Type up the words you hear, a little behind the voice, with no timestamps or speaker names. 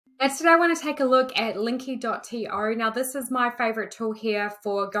And today I want to take a look at Linke.to. Now this is my favorite tool here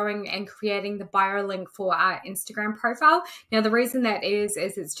for going and creating the bio link for our Instagram profile. Now the reason that is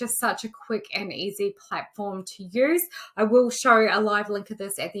it's just such a quick and easy platform to use. I will show a live link of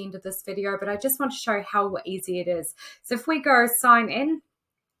this at the end of this video, but I just want to show how easy it is. So if we go sign in,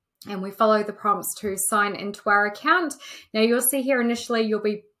 and we follow the prompts to sign into our account. Now you'll see here initially you'll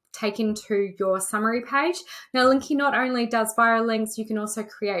be taken to your summary page. Now Linke not only does bio links, you can also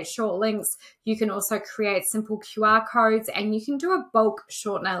create short links, you can also create simple QR codes, and you can do a bulk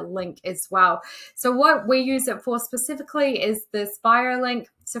shortener link as well. So what we use it for specifically is this bio link.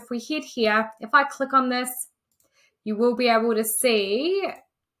 So if we head here, if I click on this, you will be able to see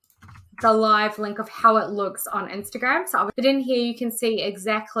the live link of how it looks on Instagram. So but in here you can see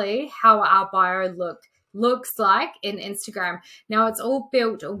exactly how our bio looks like in Instagram. Now it's all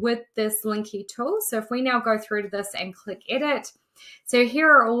built with this Linke tool. So if we now go through to this and click edit, so here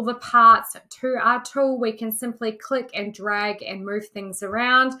are all the parts to our tool. We can simply click and drag and move things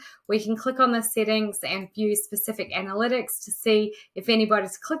around. We can click on the settings and view specific analytics to see if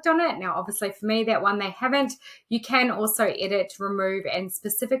anybody's clicked on it. Now, obviously for me, that one they haven't. You can also edit, remove, and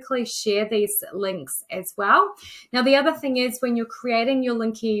specifically share these links as well. Now, the other thing is when you're creating your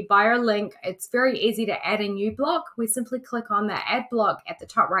Linke bio link, it's very easy to add a new block. We simply click on the add block at the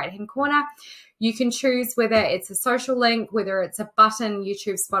top right-hand corner. You can choose whether it's a social link, whether it's a button,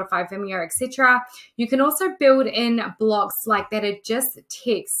 YouTube, Spotify, Vimeo, etc. You can also build in blocks like that are just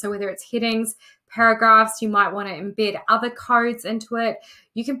text. So whether it's headings, paragraphs, you might want to embed other codes into it.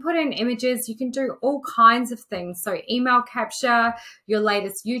 You can put in images, you can do all kinds of things. So email capture, your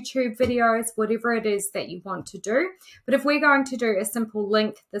latest YouTube videos, whatever it is that you want to do. But if we're going to do a simple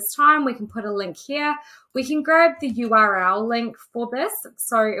link this time, we can put a link here. We can grab the URL link for this.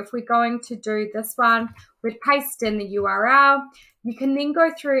 So if we're going to do this one, we'd paste in the URL. You can then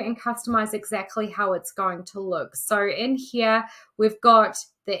go through and customize exactly how it's going to look. So in here, we've got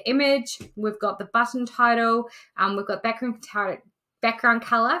the image, we've got the button title, we've got background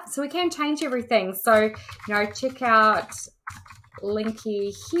color. So we can change everything. So, check out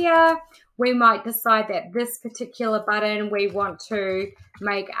Linke here. We might decide that this particular button we want to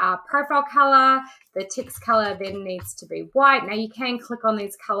make our profile color. The text color then needs to be white. Now you can click on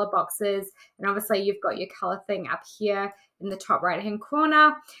these color boxes, and obviously you've got your color thing up here in the top right hand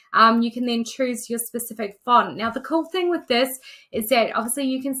corner. You can then choose your specific font. Now the cool thing with this is that obviously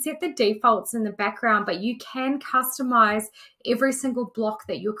you can set the defaults in the background, but you can customize every single block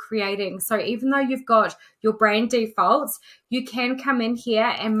that you're creating. So even though you've got your brand defaults, you can come in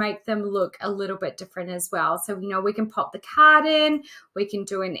here and make them look a little bit different as well. So we can pop the card in, we can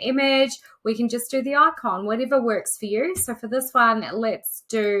do an image, we can just do the icon, whatever works for you. So for this one, let's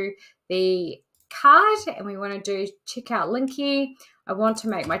do the card, and we want to do check out Linke. I want to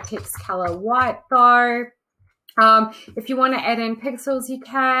make my text color white though. If you want to add in pixels, you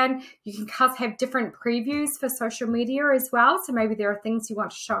can. You can have different previews for social media as well. So maybe there are things you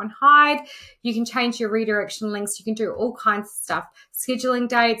want to show and hide. You can change your redirection links. You can do all kinds of stuff. Scheduling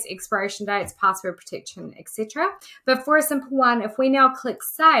dates, expiration dates, password protection, etc. But for a simple one, if we now click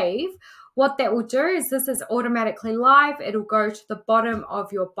save, what that will do is this is automatically live. It'll go to the bottom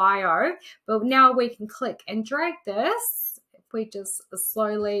of your bio. But now we can click and drag this. If we just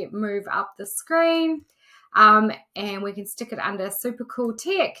slowly move up the screen, and we can stick it under super cool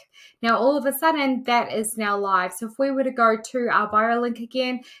tech. Now all of a sudden that is now live. So if we were to go to our bio link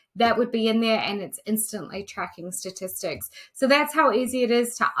again, that would be in there and it's instantly tracking statistics. So that's how easy it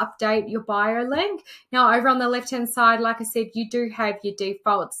is to update your bio link. Now over on the left hand side, like I said, you do have your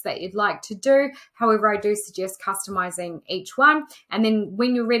defaults that you'd like to do. However, I do suggest customizing each one. And then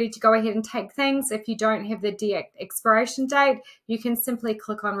when you're ready to go ahead and take things, if you don't have the expiration date, you can simply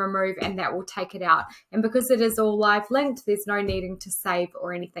click on remove and that will take it out. And because it is all live linked, there's no needing to save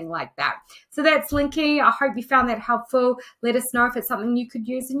or anything like that. So that's Linke. I hope you found that helpful. Let us know if it's something you could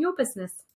use in your business.